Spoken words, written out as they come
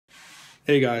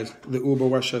Hey guys, the Uber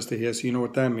Westchester here, so you know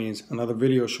what that means. Another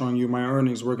video showing you my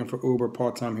earnings working for Uber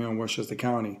part-time here in Westchester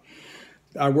County.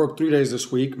 I worked 3 days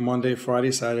this week, Monday,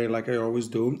 Friday, Saturday, like I always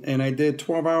do, and I did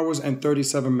 12 hours and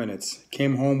 37 minutes.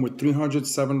 Came home with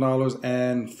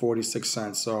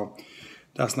 $307.46, so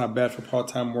that's not bad for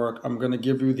part-time work. I'm going to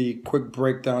give you the quick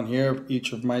breakdown here of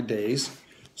each of my days.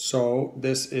 So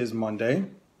this is Monday.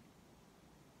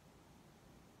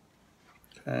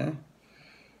 Okay.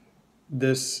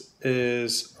 This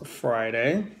is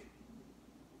Friday.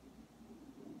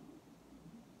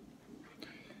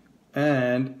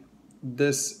 And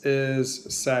this is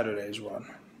Saturday's run.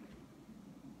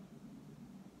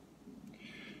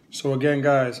 So again,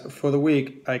 guys, for the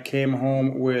week, I came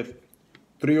home with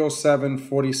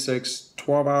 307.46,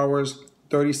 12 hours,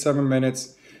 37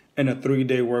 minutes, and a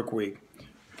 3-day work week.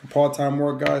 For part-time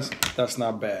work, guys, that's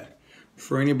not bad.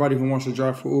 For anybody who wants to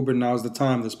drive for Uber, now's the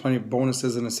time. There's plenty of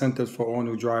bonuses and incentives for all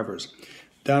new drivers.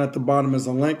 Down at the bottom is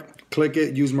a link. Click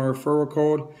it, use my referral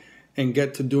code, and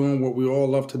get to doing what we all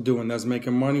love to do, and that's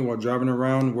making money while driving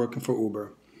around working for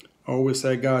Uber. I always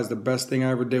say, guys, the best thing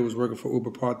I ever did was working for Uber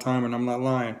part-time, and I'm not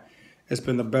lying. It's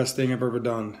been the best thing I've ever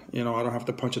done. You know, I don't have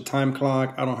to punch a time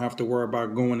clock. I don't have to worry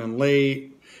about going in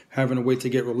late, having to wait to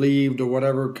get relieved or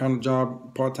whatever kind of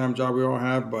job, part-time job we all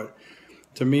have, but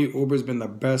to me, Uber's been the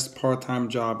best part-time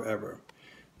job ever.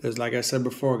 There's, like I said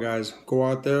before, guys, go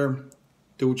out there,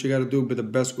 do what you got to do, be the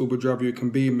best Uber driver you can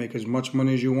be, make as much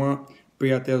money as you want,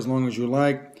 be out there as long as you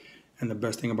like, and the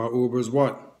best thing about Uber is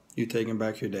what? You taking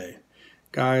back your day.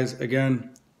 Guys,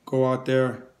 again, go out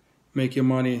there, make your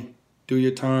money, do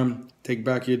your time, take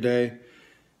back your day,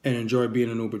 and enjoy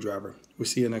being an Uber driver. We'll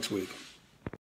see you next week.